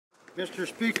Mr.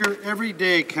 Speaker, every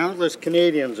day countless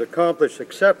Canadians accomplish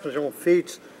exceptional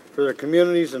feats for their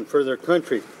communities and for their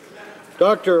country.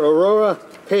 Dr. Aroha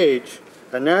Page,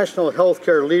 a national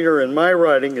healthcare leader in my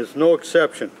riding, is no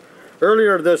exception.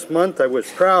 Earlier this month, I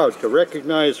was proud to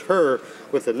recognize her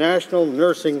with the National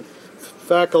Nursing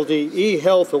Faculty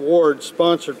e-Health Award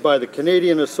sponsored by the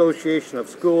Canadian Association of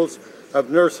Schools of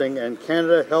Nursing and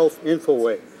Canada Health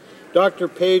Infoway. Dr.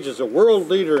 Page is a world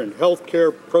leader in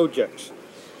healthcare projects.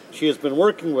 She has been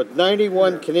working with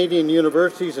 91 Canadian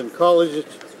universities and colleges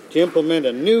to implement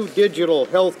a new digital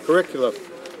health curriculum.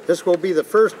 This will be the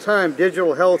first time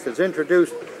digital health is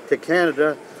introduced to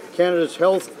Canada's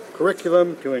health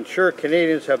curriculum to ensure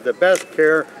Canadians have the best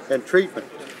care and treatment.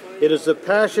 It is the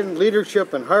passion,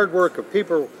 leadership, and hard work of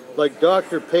people like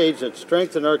Dr. Page that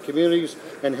strengthen our communities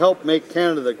and help make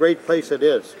Canada the great place it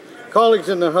is. Colleagues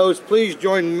in the House, please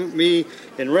join me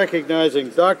in recognizing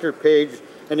Dr. Page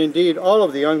and indeed all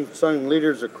of the unsung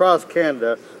leaders across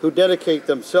Canada who dedicate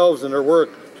themselves and their work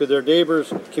to their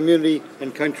neighbours, community,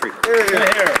 and country. Here,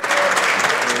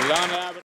 here.